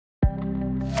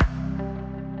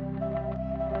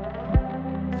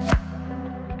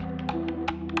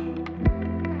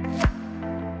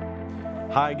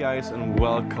Hi guys and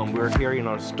welcome. We're here in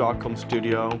our Stockholm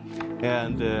studio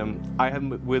and I have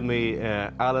with me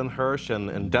Alan Hirsch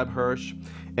and Deb Hirsch,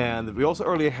 and we also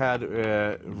earlier had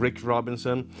Rick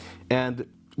Robinson, and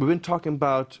we've been talking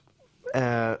about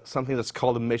something that's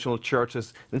called the missional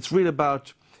churches. It's really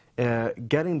about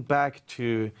getting back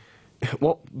to,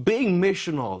 well, being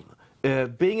missional,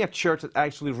 being a church that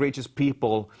actually reaches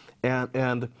people,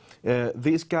 and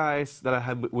these guys that I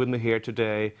have with me here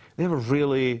today, they have a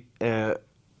really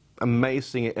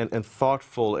amazing and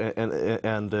thoughtful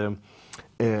and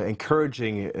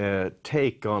encouraging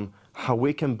take on how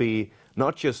we can be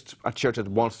not just a church that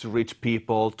wants to reach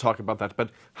people, talk about that, but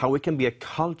how we can be a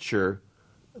culture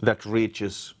that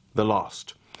reaches the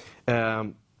lost.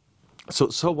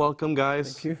 So welcome,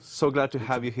 guys. Thank you. So glad to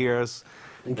have you here.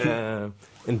 Thank you.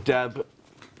 And Deb,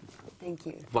 thank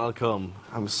you. welcome.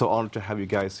 I'm so honored to have you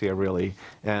guys here, really.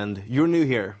 And you're new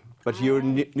here, but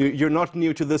you're not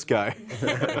new to this guy.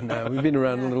 No, we've been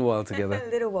around a little while together. A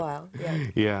little while, yeah.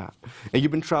 Yeah. And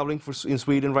you've been traveling in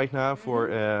Sweden right now for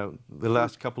the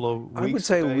last couple of weeks? I would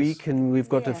say a week, and we've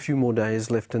got a Yeah. few more days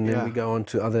left, and then Yeah. we go on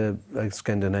to other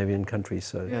Scandinavian countries.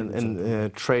 So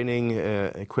And training,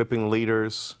 equipping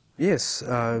leaders. yes,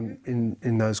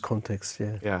 in those contexts,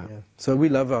 yeah. Yeah. So we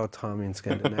love our time in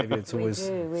Scandinavia. It's We always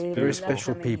do. We very love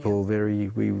special coming people.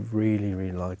 We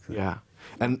really like them. Yeah.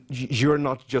 And you're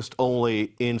not just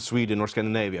only in Sweden or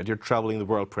Scandinavia. You're traveling the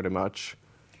world pretty much.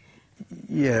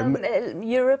 Yeah.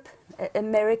 Europe,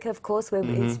 America, of course,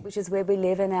 which is where we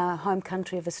live, in our home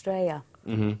country of Australia.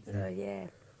 So, yeah,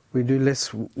 We do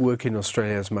less work in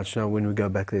Australia as much now. When we go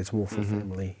back there, it's more for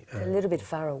family. it's a little bit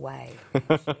far away.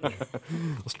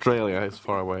 Australia is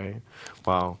far away.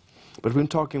 Wow. But we've been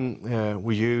talking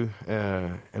with you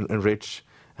and Rich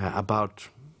about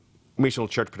missional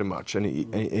church pretty much. And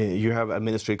you have a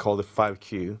ministry called the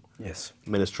 5Q Yes.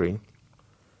 ministry,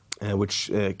 which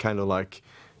kind of like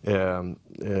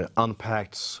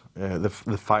unpacks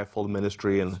the fivefold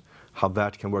ministry and how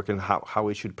that can work and how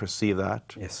we should perceive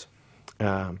that. Yes.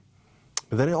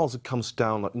 But then it also comes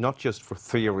down, like, not just for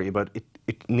theory, but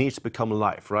it needs to become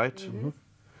life, right?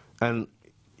 And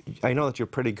I know that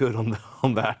you're pretty good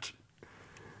on that,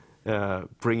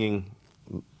 bringing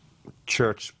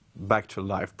church back to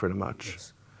life, pretty much.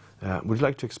 Yes. Would you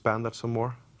like to expand that some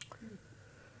more?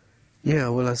 Yeah,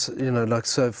 well, like,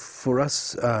 so for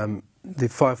us, the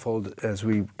fivefold, as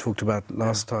we talked about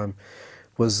last time,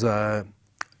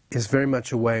 is very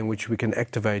much a way in which we can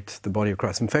activate the body of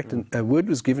Christ. In fact, a word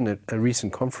was given at a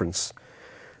recent conference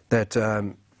that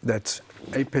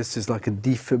APES is like a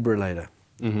defibrillator,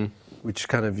 which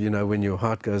kind of, when your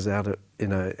heart goes out,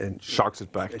 and Shocks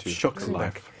it back it to shocks it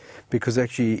life. back, because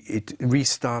actually it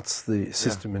restarts the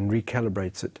system and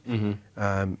recalibrates it.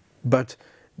 But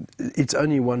it's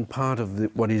only one part of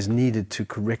what is needed to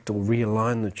correct or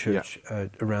realign the church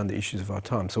around the issues of our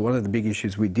time. So one of the big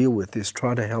issues we deal with is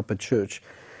try to help a church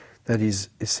that is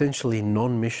essentially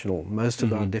non-missional. Most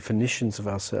of our definitions of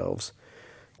ourselves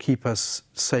keep us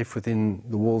safe within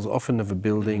the walls, often of a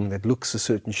building that looks a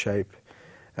certain shape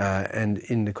and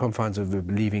in the confines of a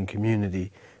believing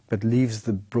community, but leaves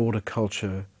the broader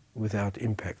culture without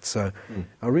impact. So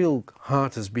our real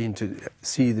heart has been to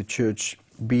see the church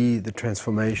be the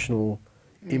transformational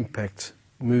impact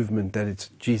movement that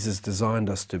Jesus designed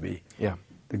us to be. Yeah.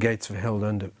 The gates of hell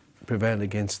don't prevail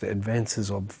against the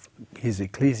advances of his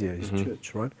ecclesia, his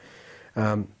church, right?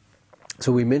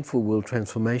 So we're meant for world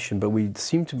transformation, but we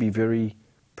seem to be very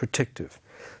protective.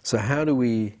 So how do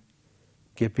we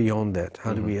get beyond that?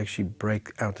 How do we actually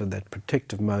break out of that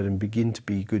protective mode and begin to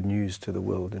be good news to the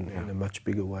world in a much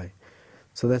bigger way?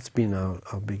 So that's been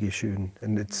our big issue,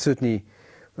 and it's certainly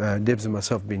Debs and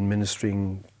myself have been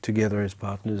ministering together as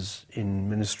partners in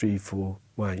ministry for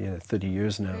 30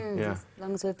 years now. As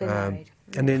long as we've been married.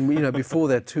 And then before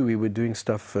that too, we were doing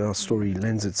stuff. Our story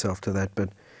lends itself to that, but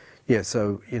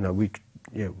so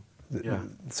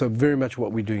so very much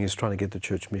what we're doing is trying to get the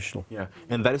church missional. Yeah,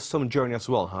 and that is some journey as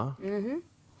well, huh?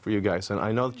 For you guys. And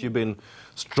I know that you've been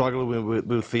struggling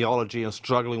with theology and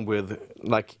struggling with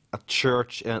like a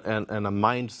church and a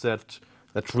mindset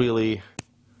that really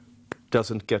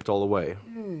doesn't get all the way.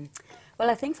 Well,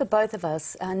 I think for both of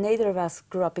us, neither of us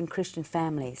grew up in Christian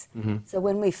families. So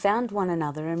when we found one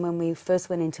another and when we first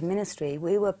went into ministry,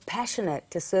 we were passionate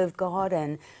to serve God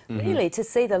and really to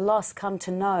see the lost come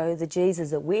to know the Jesus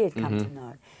that we had come to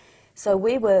know. So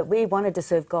we wanted to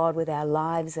serve God with our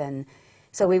lives, and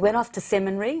so we went off to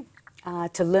seminary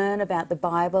to learn about the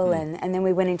Bible, and then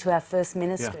we went into our first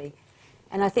ministry.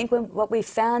 And I think what we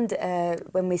found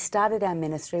when we started our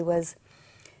ministry was,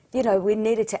 we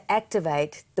needed to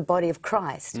activate the body of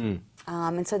Christ.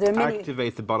 And so there are many...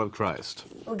 Activate the body of Christ.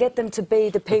 We'll get them to be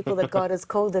the people that God has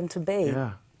called them to be.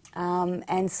 Yeah.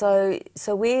 And so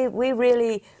we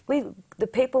really, the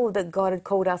people that God had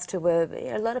called us to were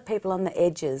a lot of people on the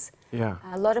edges. Yeah.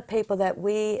 A lot of people that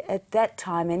we, at that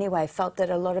time anyway, felt that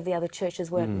a lot of the other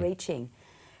churches weren't reaching.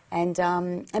 And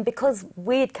because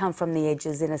we had come from the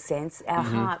edges, in a sense, our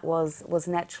heart was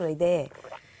naturally there.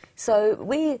 So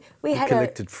we had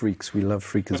collected freaks. We love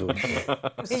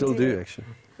freakazoids. Still do, actually.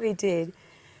 We did.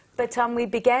 But we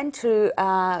began to,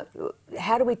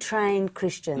 how do we train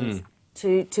Christians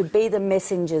to be the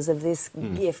messengers of this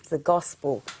gift, the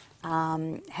gospel?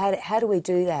 How do we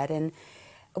do that? And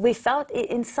we felt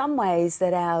in some ways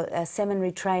that our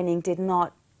seminary training did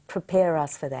not prepare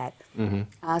us for that.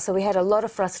 So we had a lot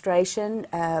of frustration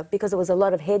because it was a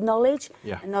lot of head knowledge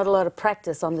and not a lot of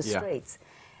practice on the streets.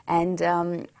 And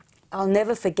I'll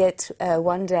never forget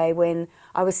one day when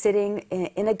I was sitting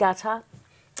in a gutter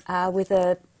with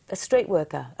a street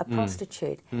worker, a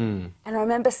prostitute. And I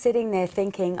remember sitting there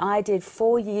thinking, I did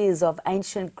 4 years of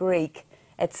ancient Greek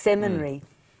at seminary,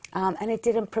 and it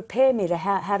didn't prepare me to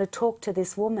how to talk to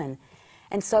this woman.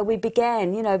 And so we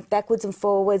began, you know, backwards and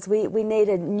forwards. We need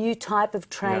a new type of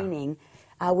training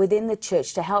within the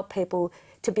church to help people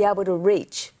to be able to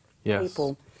reach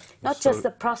people. Not just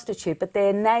the prostitute, but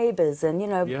their neighbours and, you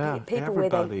know, people where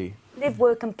they live,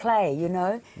 work and play, you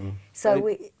know.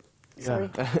 So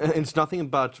it's nothing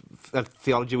about that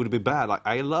theology would be bad. Like,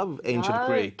 I love ancient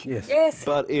Greek. Yes.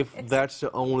 But if that's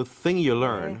the only thing you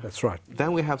learn, that's right.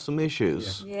 Then we have some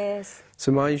issues. Yes.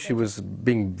 So my issue was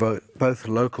being both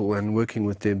local and working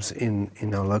with Debs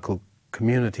in our local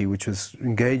community, which was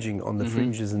engaging on the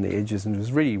fringes and the edges, and it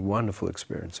was really a wonderful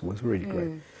experience. It was really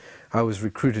great. I was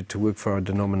recruited to work for our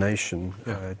denomination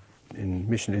in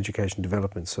mission education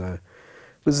development, so it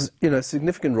was, you know, a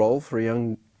significant role for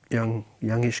a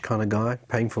youngish kind of guy,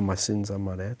 paying for my sins, I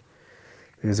might add,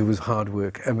 because it was hard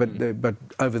work. But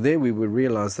over there we would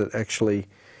realise that actually,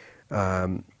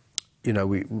 you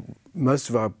know, most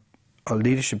of our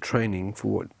leadership training,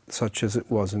 for such as it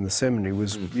was in the seminary,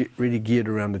 was really geared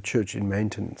around the church in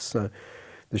maintenance. So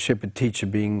the shepherd teacher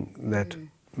being that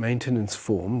maintenance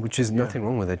form, which is nothing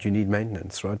wrong with that, you need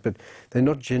maintenance, right? But they're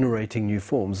not generating new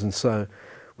forms. And so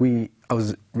I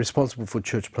was responsible for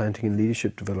church planting and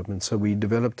leadership development, so we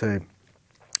developed a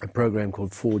program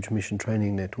called Forge Mission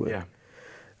Training Network.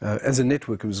 As a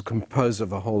network, it was composed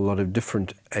of a whole lot of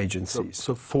different agencies.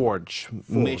 So Forge,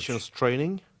 Missions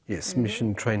Training? Yes,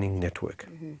 Mission Training Network.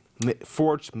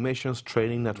 Forge Missions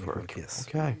Training Network. Yes.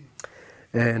 Okay.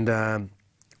 And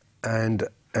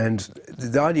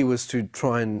the idea was to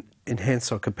try and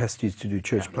enhance our capacities to do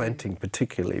church planting,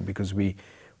 particularly because we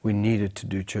needed to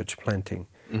do church planting.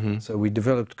 So we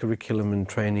developed curriculum and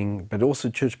training, but also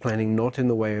church planting, not in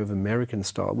the way of American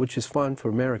style, which is fine for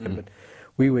America, but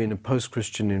we were in a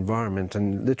post-Christian environment,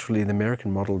 and literally the American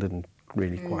model didn't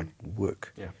really quite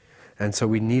work. And so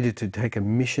we needed to take a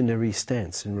missionary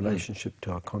stance in relationship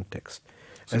to our context.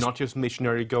 So not just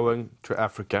missionary going to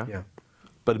Africa,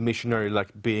 but missionary like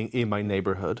being in my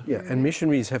neighborhood. Yeah, and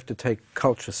missionaries have to take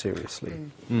culture seriously.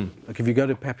 Like if you go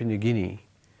to Papua New Guinea,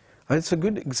 it's a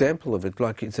good example of it.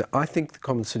 Like I think the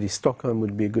common city, Stockholm,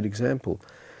 would be a good example.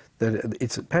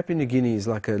 That Papua New Guinea is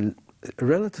like a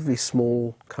relatively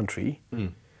small country.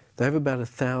 They have about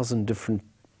 1,000 different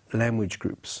language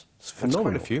groups. It's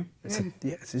phenomenal. That's quite a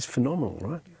few. It's phenomenal,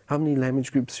 right? How many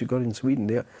language groups you got in Sweden?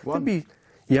 One.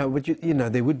 But you know,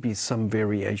 there would be some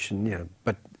variation,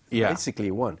 but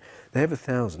basically one. They have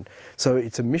 1,000. So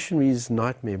it's a missionary's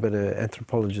nightmare, but an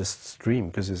anthropologist's dream,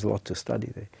 because there's a lot to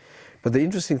study there. But the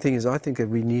interesting thing is, I think that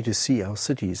we need to see our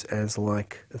cities as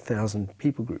like 1,000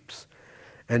 people groups.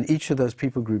 And each of those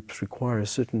people groups require a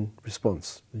certain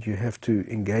response. That you have to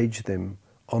engage them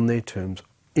on their terms,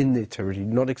 in their territory,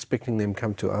 not expecting them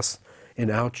come to us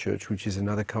in our church, which is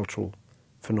another cultural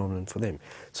phenomenon for them.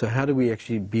 So how do we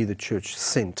actually be the church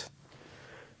sent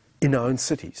in our own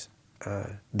cities?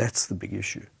 That's the big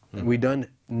issue.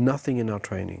 Nothing in our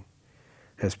training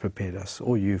has prepared us,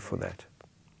 or you, for that.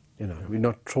 You know, we're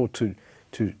not taught to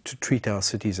treat our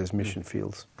cities as mission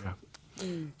fields.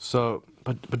 So,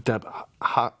 but Deb,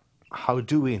 how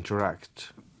do we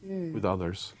interact with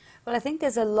others? Well, I think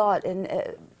there's a lot, and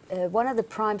one of the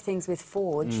prime things with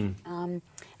Forge, and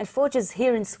Forge is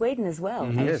here in Sweden as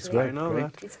well. Yes, great. I know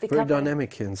that. It's Very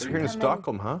dynamic here in Sweden. You're here in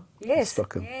Stockholm, huh? Yes,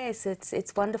 Stockholm. yes,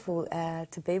 it's wonderful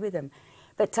to be with them.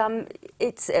 But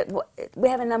we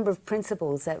have a number of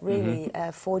principles that really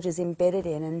Forge is embedded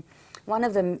in, and one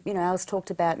of them, you know, Alice talked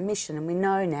about mission, and we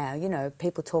know now, you know,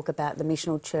 people talk about the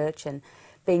missional church and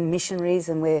being missionaries,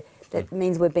 and that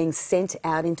means we're being sent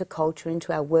out into culture,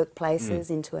 into our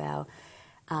workplaces, into our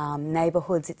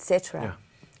neighbourhoods, etc.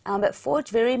 Yeah. But Forge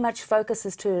very much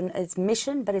focuses to its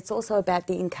mission, but it's also about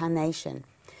the incarnation.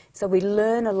 So we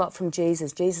learn a lot from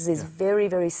Jesus. Jesus is very,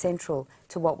 very central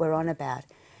to what we're on about.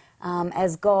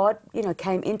 As God,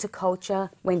 came into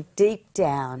culture, went deep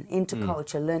down into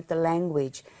culture, learnt the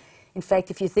language. In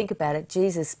fact, if you think about it,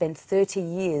 Jesus spent 30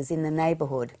 years in the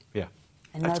neighbourhood. Yeah.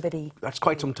 And nobody... That's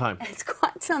quite some time. It's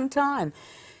quite some time.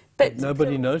 But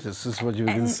Nobody noticed, is what you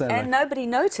were going to say. And nobody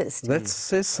noticed. That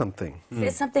says something.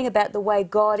 There's something about the way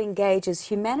God engages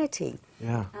humanity.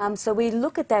 Yeah. So we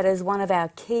look at that as one of our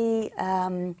key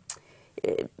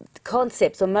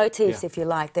concepts or motifs, if you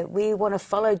like, that we want to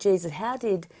follow Jesus. How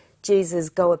did Jesus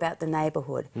go about the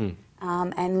neighbourhood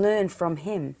and learn from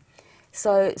him?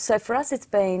 So for us,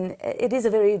 it is a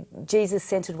very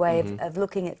Jesus-centred way of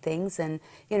looking at things. And,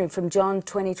 from John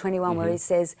 20:21, where he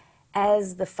says,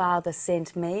 as the Father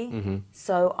sent me,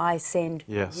 so I send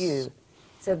you.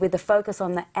 So with the focus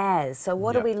on the as. So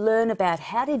what do we learn about?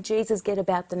 How did Jesus get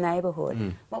about the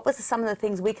neighbourhood? What were some of the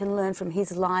things we can learn from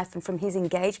his life and from his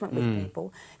engagement with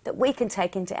people that we can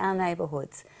take into our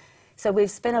neighbourhoods? So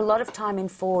we've spent a lot of time in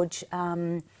Forge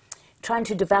trying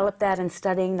to develop that and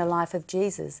studying the life of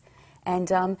Jesus.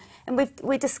 And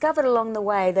we discovered along the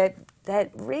way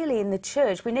that really in the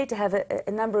church we need to have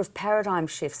a number of paradigm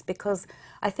shifts, because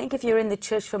I think if you're in the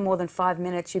church for more than 5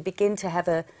 minutes, you begin to have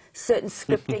a certain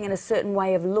scripting and a certain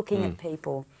way of looking at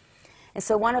people. And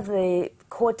so one of the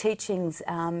core teachings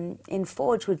in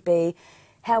Forge would be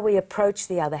how we approach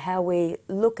the other, how we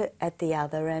look at the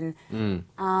other. And,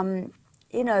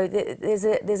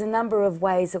 there's a number of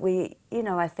ways that we,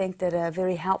 I think that are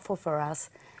very helpful for us.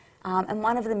 And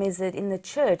one of them is that in the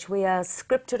church we are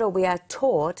scripted, or we are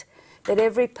taught, that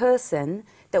every person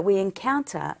that we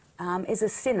encounter is a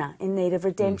sinner in need of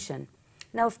redemption.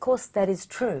 Now, of course, that is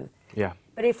true. Yeah.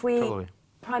 But if we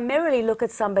primarily look at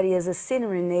somebody as a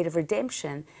sinner in need of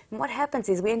redemption, then what happens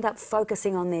is we end up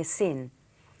focusing on their sin.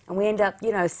 And we end up,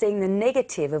 seeing the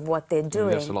negative of what they're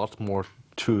doing. There's a lot more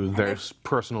to their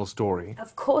personal story.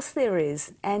 Of course there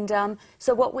is. And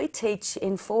so what we teach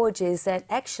in Forge is that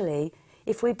actually,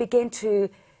 if we begin to,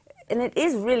 and it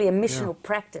is really a missional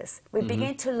practice, we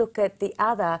begin to look at the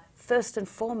other first and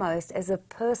foremost as a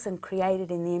person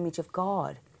created in the image of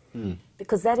God,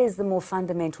 because that is the more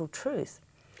fundamental truth.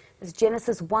 As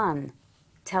Genesis 1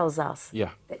 tells us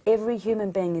that every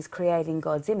human being is created in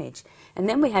God's image. And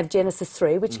then we have Genesis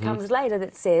 3, which comes later,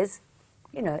 that says,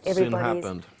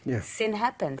 everybody's... Sin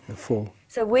happened. The fall.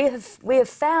 So we have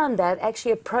found that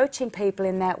actually approaching people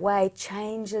in that way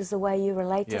changes the way you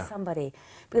relate to somebody.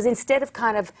 Because instead of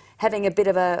kind of having a bit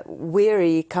of a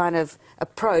weary kind of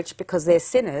approach because they're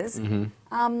sinners,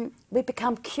 we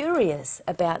become curious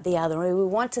about the other. We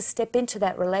want to step into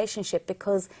that relationship,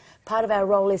 because part of our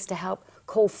role is to help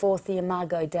call forth the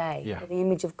Imago Dei, the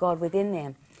image of God within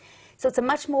them. So it's a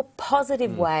much more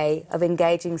positive way of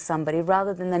engaging somebody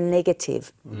rather than the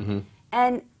negative.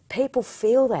 And people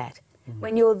feel that.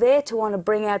 When you're there to want to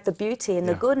bring out the beauty and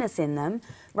the goodness in them,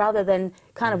 rather than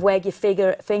kind of wag your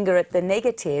finger at the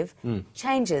negative,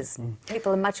 changes.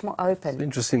 People are much more open. It's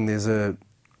interesting, there's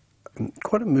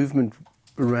quite a movement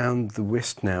around the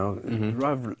West now,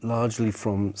 derived largely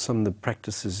from some of the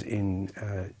practices in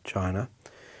China.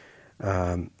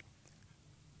 I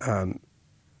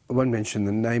won't mention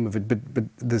the name of it, but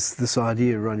this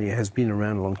idea really has been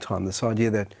around a long time. This idea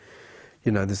that,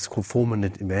 this is called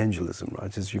 4-minute evangelism,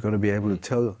 right? Is you've got to be able to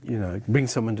tell, bring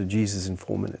someone to Jesus in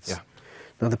 4 minutes. Yeah.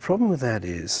 Now the problem with that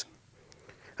is,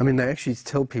 they actually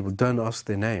tell people don't ask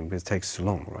their name because it takes too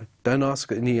long, right? Don't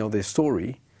ask any of their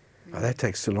story. Oh, that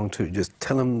takes too long too. Just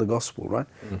tell them the gospel, right?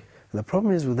 And the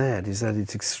problem is with that is that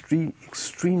it's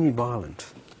extremely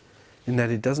violent, in that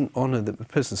it doesn't honour the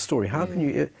person's story. How can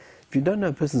you? If you don't know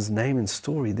a person's name and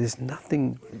story, there's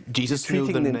nothing. Jesus knew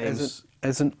the them names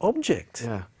as an object.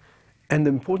 Yeah. And the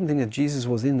important thing that Jesus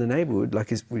was in the neighbourhood,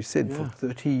 like we said, for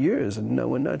 30 years, and no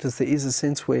one noticed. There is a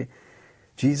sense where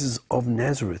Jesus of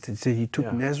Nazareth, he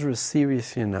took Nazareth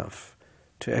seriously enough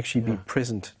to actually be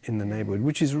present in the neighbourhood,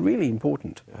 which is really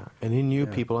important. Yeah. And he knew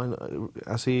people, and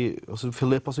was it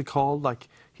Philip, was he called? Like,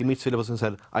 he meets Philip and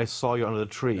said, I saw you under the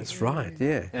tree. That's right,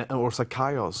 yeah. Or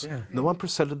Zacchaeus. Yeah. No one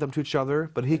presented them to each other,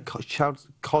 but he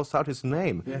calls out his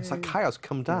name. Zacchaeus,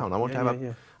 come down. I want to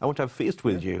have a feast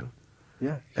with you.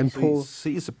 Yeah. And so Paul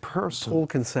sees a person. Paul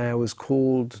can say, I was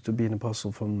called to be an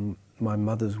apostle from my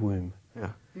mother's womb.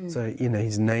 Yeah. So,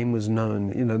 his name was known.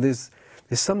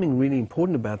 There's something really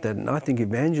important about that, and I think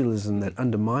evangelism that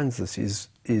undermines this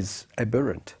is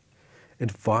aberrant.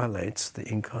 It violates the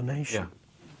incarnation.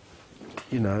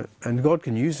 And God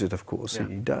can use it, of course, and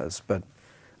He does. But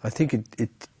I think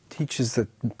teaches that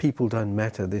people don't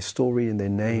matter. Their story and their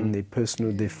name, their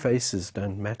personal, their faces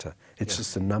don't matter. It's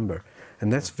just a number.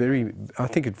 And that's I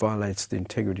think it violates the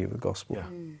integrity of the gospel.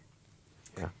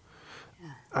 Yeah.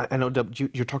 I know, Deb,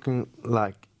 you're talking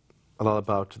like a lot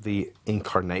about the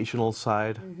incarnational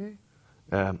side.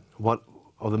 What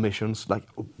are the missions? Like,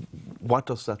 what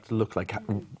does that look like?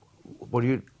 What do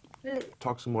you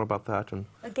talk some more about that? And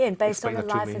again, based on explain the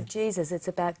that to life me. of Jesus, it's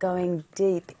about going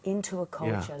deep into a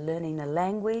culture, learning the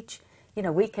language. You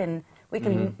know, we can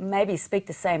maybe speak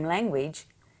the same language,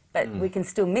 but we can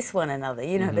still miss one another,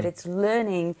 you know, but it's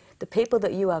learning the people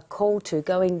that you are called to,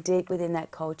 going deep within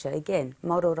that culture, again,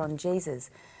 modelled on Jesus.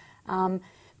 But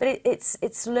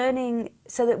it's learning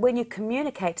so that when you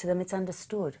communicate to them, it's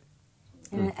understood.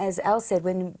 And as Al said,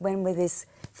 when with this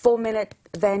 4-minute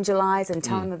evangelize and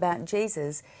tell them about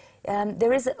Jesus,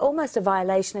 there is almost a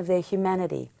violation of their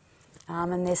humanity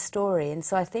and their story. And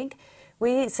so I think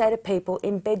we say to people,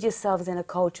 embed yourselves in a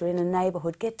culture, in a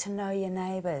neighbourhood, get to know your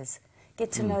neighbours,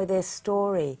 get to know their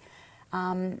story,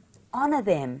 honour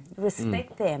them,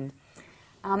 respect them.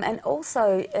 And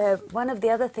also, one of the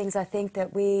other things I think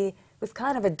that we've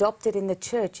kind of adopted in the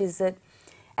church is that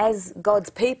as God's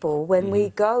people, when we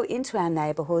go into our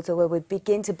neighbourhoods or where we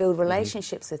begin to build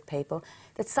relationships with people,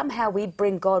 that somehow we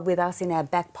bring God with us in our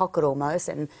back pocket almost,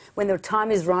 and when the time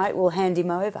is right, we'll hand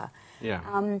him over. Yeah,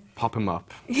 pop him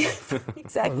up.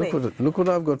 Exactly. Oh, look what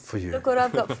I've got for you. Look what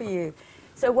I've got for you.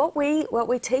 So what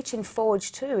we teach in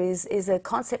Forge too is a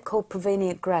concept called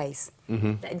prevenient grace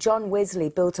that John Wesley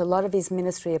built a lot of his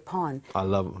ministry upon. I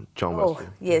love John Wesley.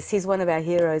 Yes, he's one of our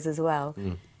heroes as well.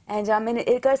 And I mean,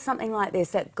 it goes something like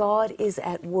this, that God is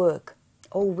at work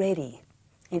already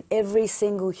in every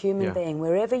single human being.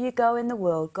 Wherever you go in the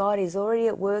world, God is already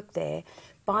at work there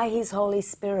by his Holy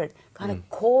Spirit, kind of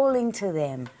calling to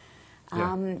them,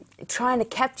 trying to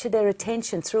capture their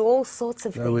attention through all sorts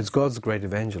of things. In other words, God's a great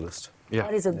evangelist.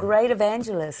 God is a great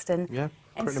evangelist. And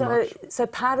so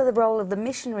part of the role of the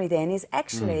missionary then is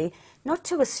actually not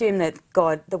to assume that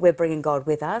we're bringing God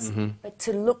with us, but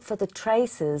to look for the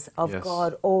traces of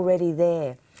God already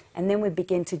there. And then we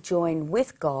begin to join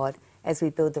with God as we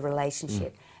build the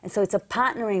relationship. And so it's a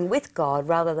partnering with God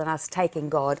rather than us taking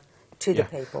God to the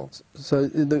people. So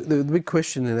the big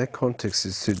question in that context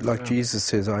is to, like Jesus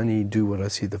says, I only do what I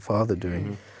see the Father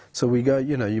doing. So we go,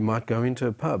 you know, you might go into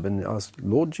a pub and ask,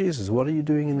 Lord Jesus, what are you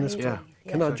doing in this pub?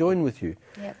 Can I join with you?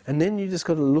 And then you just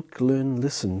got to look, learn,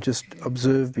 listen, just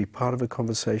observe, be part of a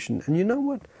conversation. And you know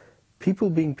what? People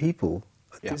being people,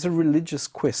 there's a religious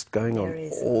quest going on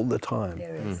all the time.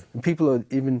 And people are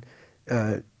even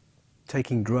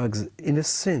taking drugs, in a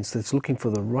sense, that's looking for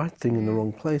the right thing in the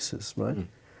wrong places, right?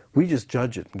 We just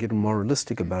judge it and get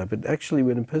moralistic about it. But actually,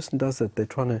 when a person does that, they're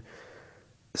trying to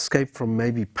escape from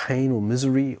maybe pain or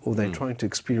misery, or they're trying to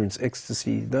experience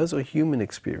ecstasy. Those are human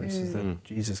experiences that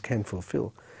Jesus can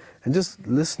fulfill. And just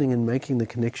listening and making the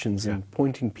connections and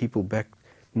pointing people back,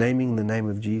 naming the name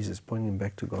of Jesus, pointing them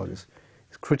back to God is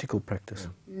critical practice.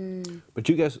 But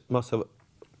you guys must have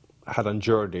had a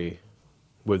journey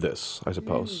with this, I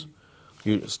suppose.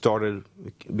 You started,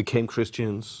 became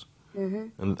Christians,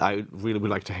 and I really would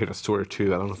like to hear that story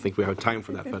too. I don't think we have time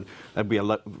for that, but that'd be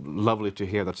lovely to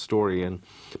hear that story. And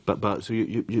but so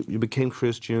you became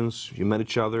Christians, you met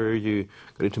each other, you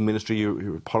got into ministry, you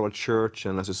were part of a church,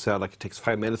 and as I said, like it takes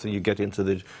 5 minutes and you get into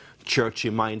the churchy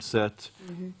mindset,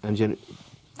 and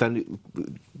then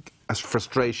as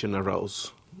frustration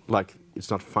arose, like it's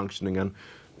not functioning, and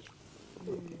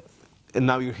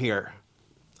now you're here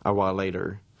a while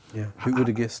later. Yeah, who would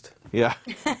have guessed? Yeah.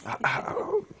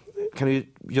 Can you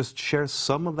just share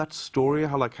some of that story,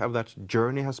 how that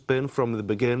journey has been from the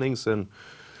beginnings and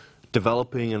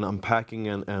developing and unpacking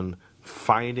and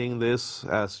finding this?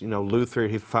 As you know, Luther,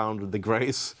 he found the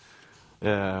grace,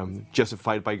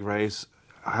 justified by grace.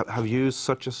 Have you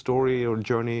such a story or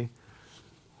journey?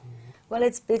 Well,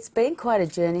 it's been quite a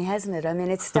journey, hasn't it? I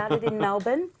mean, it started in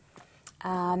Melbourne,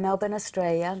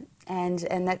 Australia,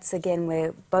 and that's again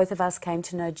where both of us came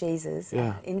to know Jesus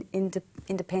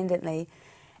independently,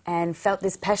 and felt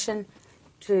this passion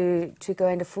to go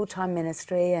into full-time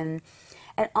ministry. And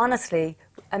honestly,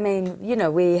 I mean, you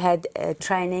know, we had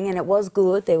training, and it was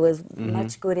good. There was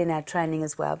much good in our training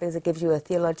as well, because it gives you a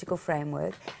theological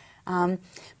framework.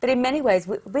 But in many ways,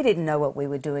 we didn't know what we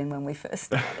were doing when we first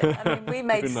started. I mean, we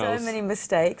made so many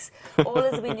mistakes. All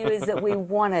as we knew is that we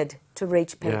wanted to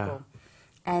reach people.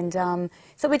 And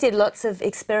so we did lots of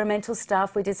experimental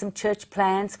stuff. We did some church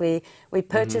plants. We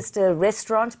purchased a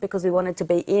restaurant because we wanted to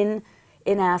be in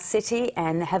our city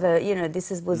and have a, you know,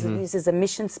 this is a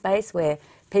mission space where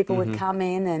people would come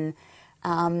in,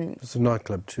 It was a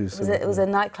nightclub too. It was a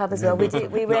nightclub as well. We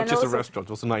ran Not just a also- restaurant,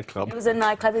 it was a nightclub. It was a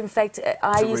nightclub. In fact,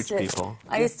 I used rich people.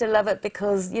 I used to love it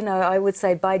because, you know, I would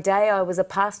say by day I was a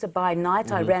pastor, by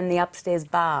night I ran the upstairs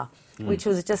bar, which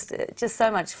was just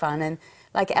so much fun. And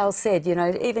like Al said, you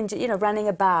know, even, you know, running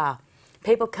a bar.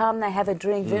 People come, they have a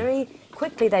drink. Very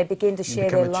quickly they begin to share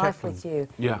become their a life chaplain. with you.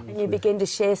 Yeah. And you begin to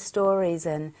share stories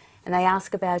and they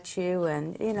ask about you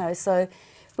and, you know, so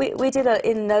we did,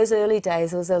 in those early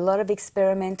days, there was a lot of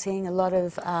experimenting, a lot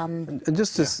of... And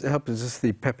just to help us, just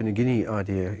the Papua New Guinea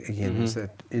idea again, is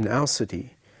that in our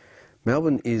city,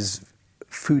 Melbourne is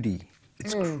foodie.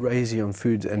 It's crazy on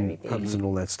food and pubs and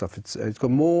all that stuff. It's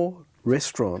got more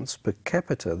restaurants per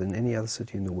capita than any other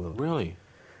city in the world. Really?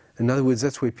 In other words,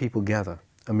 that's where people gather.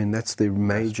 I mean, that's the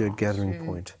major gathering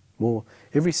point.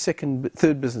 Every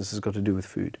third business has got to do with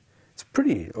food. It's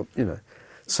pretty, you know.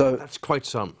 So That's quite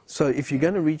some. So if you're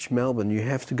going to reach Melbourne, you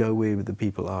have to go where the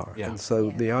people are. Yeah. And so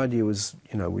the idea was,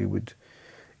 you know, we would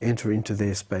enter into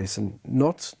their space and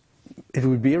it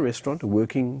would be a restaurant, a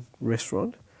working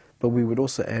restaurant, but we would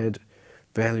also add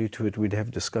value to it. We'd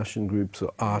have discussion groups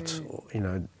or art, or, you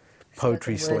know,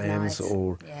 poetry Spoken word slams nights.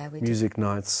 or Yeah, we did. music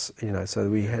nights, you know, so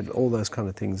we had all those kind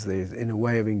of things there in a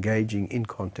way of engaging in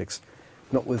context,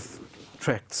 not with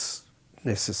tracts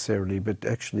necessarily, but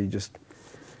actually just,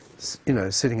 you know,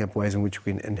 setting up ways in which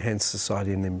we can enhance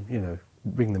society and then, you know,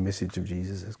 bring the message of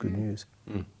Jesus as good news.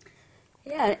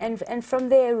 Yeah, and from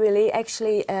there, really,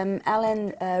 actually,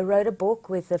 Alan wrote a book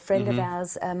with a friend of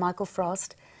ours, Michael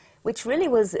Frost, which really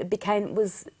was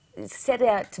set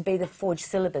out to be the Forge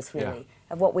syllabus, really,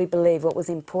 of what we believe, what was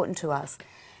important to us.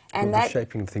 And The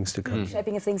shaping of things to come.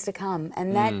 shaping of things to come.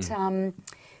 And that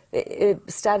it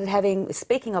started having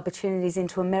speaking opportunities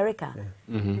into America.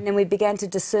 And then we began to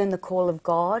discern the call of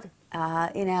God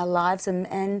in our lives.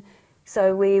 And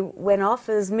so we went off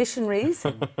as missionaries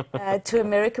to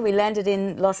America. We landed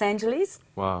in Los Angeles.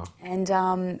 Wow. And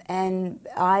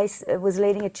I was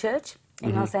leading a church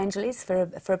in Los Angeles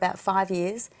for about 5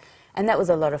 years. And that was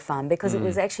a lot of fun because it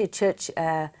was actually a church,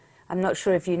 I'm not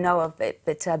sure if you know of it,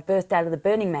 but birthed out of the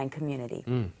Burning Man community,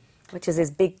 which is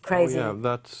this big, crazy... Oh, yeah,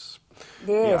 that's...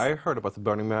 Yes. Yeah, I heard about the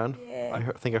Burning Man. Yeah.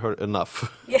 I think I heard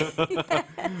enough. Yeah.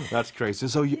 That's crazy.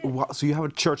 So you have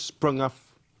a church sprung up.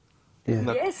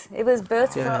 Yeah. Yes, it was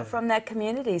birthed Yeah. from that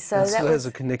community. So And that so was... has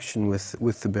a connection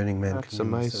with the Burning Man That's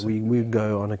community. So amazing. we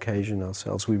go on occasion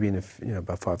ourselves. We've been,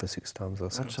 about 5 or 6 times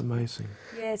ourselves. That's amazing.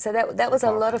 Yeah, so that was a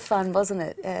lot of fun, wasn't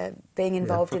it, being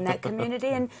involved in that community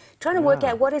and trying to work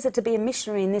out what is it to be a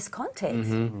missionary in this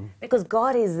context. Because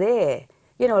God is there.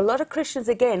 You know, a lot of Christians,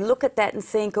 again, look at that and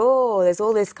think, oh, there's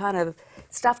all this kind of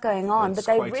stuff going on. It's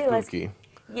but they quite realise... spooky.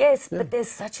 Yes, but there's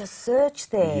such a search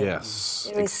there. Yes,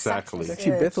 There is such a exactly. search.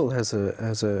 Actually, Bethel has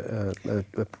a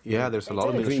Yeah, there's a lot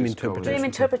of do. Dream ministries going. interpretation. Dream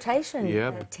interpretation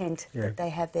Yep. tent Yeah. that they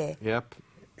have there. Yep.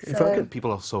 If So- I could,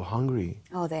 People are so hungry.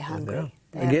 Oh, they're hungry.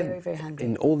 They again, are very, very hungry.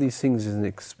 in all these things, in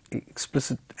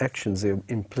explicit actions, they're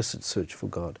implicit search for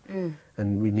God,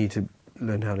 and we need to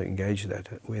learn how to engage that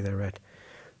where they're at.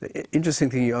 The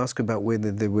interesting thing you ask about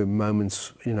whether there were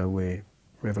moments, where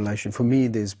revelation. For me,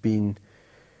 there's been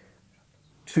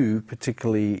 2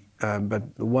 particularly, but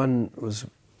one was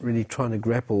really trying to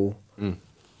grapple.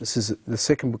 This is the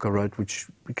second book I wrote, which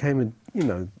became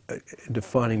a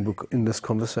defining book in this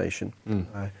conversation,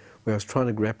 where I was trying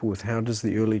to grapple with how does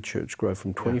the early church grow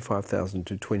from 25,000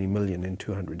 to 20 million in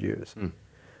 200 years,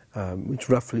 which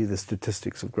roughly the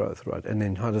statistics of growth, right? And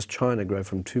then how does China grow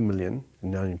from 2 million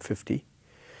in 1950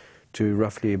 to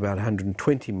roughly about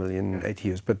 120 million in 80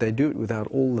 years? But they do it without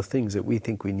all the things that we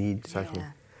think we need. Exactly.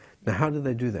 Yeah. Now, how do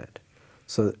they do that?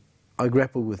 So I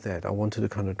grappled with that. I wanted to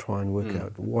kind of try and work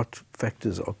out what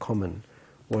factors are common,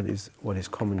 what is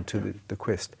common to the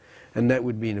quest. And that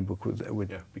would be in a book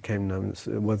that became known as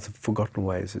One of the Forgotten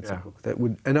Ways. It's a book that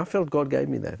would, and I felt God gave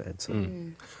me that answer.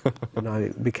 And I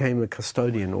became a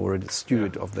custodian or a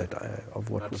steward of that,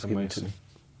 of what was given to me.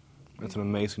 That's an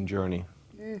amazing journey.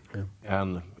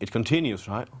 And it continues,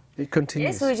 right? It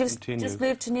continues. Yes, we Continues. just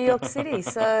moved to New York City,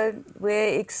 so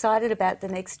we're excited about the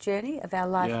next journey of our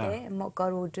life Yeah. there and what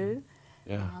God will do.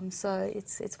 Yeah. So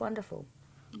it's wonderful.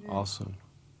 Awesome.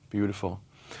 Beautiful.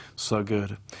 So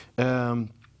good.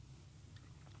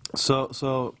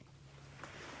 So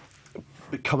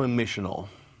becoming missional.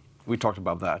 We talked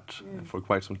about that for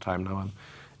quite some time now.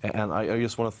 And I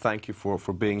just want to thank you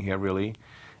for being here, really,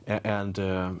 and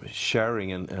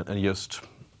sharing and just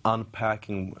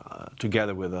unpacking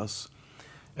together with us.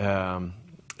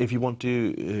 If you want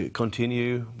to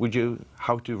continue,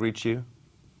 how to reach you?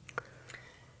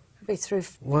 Be through.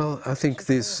 Well, I think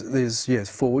there's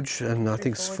Forge, and I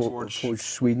think Forge. Forge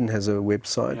Sweden has a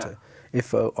website. Yeah.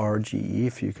 FORGE,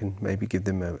 if you can maybe give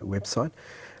them a website.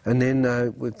 And then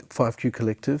with 5Q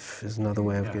Collective is another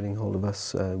way of getting hold of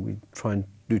us. We try and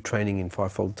do training in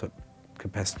fivefold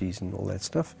capacities and all that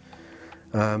stuff.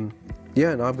 And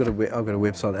I've got a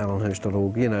website,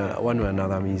 alanhirsch.org. You know, one way or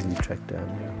another, I'm easily tracked down.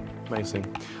 Yeah. Amazing.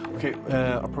 Okay,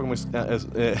 our program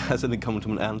has indeed come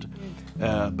to an end.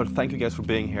 But thank you guys for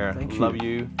being here. Thank you. Love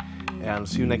you, and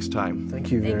see you next time.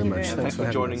 Thank you very much. Thanks for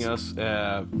joining us.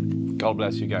 God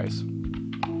bless you guys.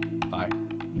 Bye.